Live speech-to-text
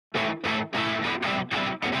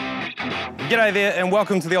G'day there and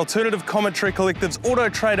welcome to the Alternative Commentary Collective's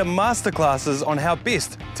AutoTrader Masterclasses on how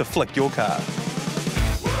best to flick your car.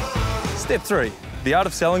 Step 3, the art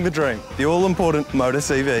of selling the dream, the all-important motor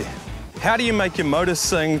CV. How do you make your motor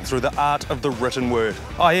sing through the art of the written word,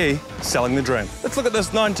 i.e. selling the dream? Let's look at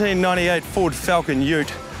this 1998 Ford Falcon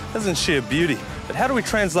Ute. Isn't sheer beauty, but how do we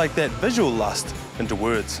translate that visual lust into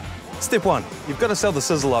words? Step 1, you've got to sell the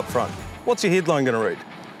sizzle up front. What's your headline going to read?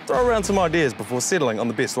 Throw around some ideas before settling on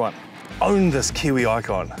the best one. Own this Kiwi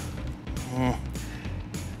icon.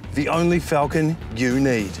 The only Falcon you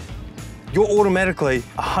need. You're automatically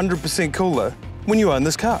 100% cooler when you own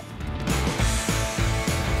this car.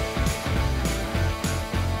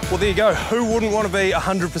 Well, there you go. Who wouldn't want to be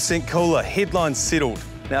 100% cooler? Headline settled.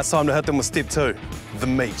 Now it's time to hit them with step 2, the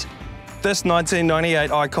meat. This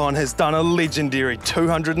 1998 icon has done a legendary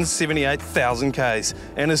 278,000 Ks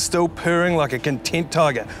and is still purring like a content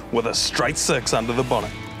tiger with a straight 6 under the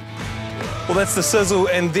bonnet. Well, that's the sizzle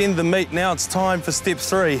and then the meat. Now it's time for step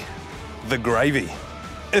 3, the gravy.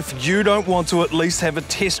 If you don't want to at least have a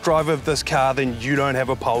test drive of this car, then you don't have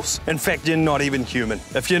a pulse. In fact, you're not even human.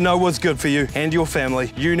 If you know what's good for you and your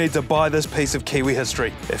family, you need to buy this piece of Kiwi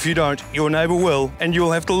history. If you don't, your neighbour will, and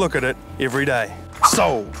you'll have to look at it every day.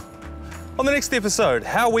 Sold! On the next episode,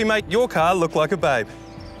 how we make your car look like a babe.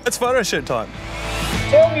 It's photo shoot time.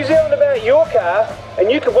 Tell New Zealand about your car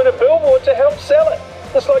and you can win a billboard to help sell it.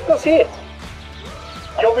 Just like this here.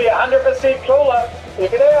 You'll be 100% cooler.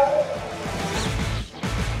 Check it out.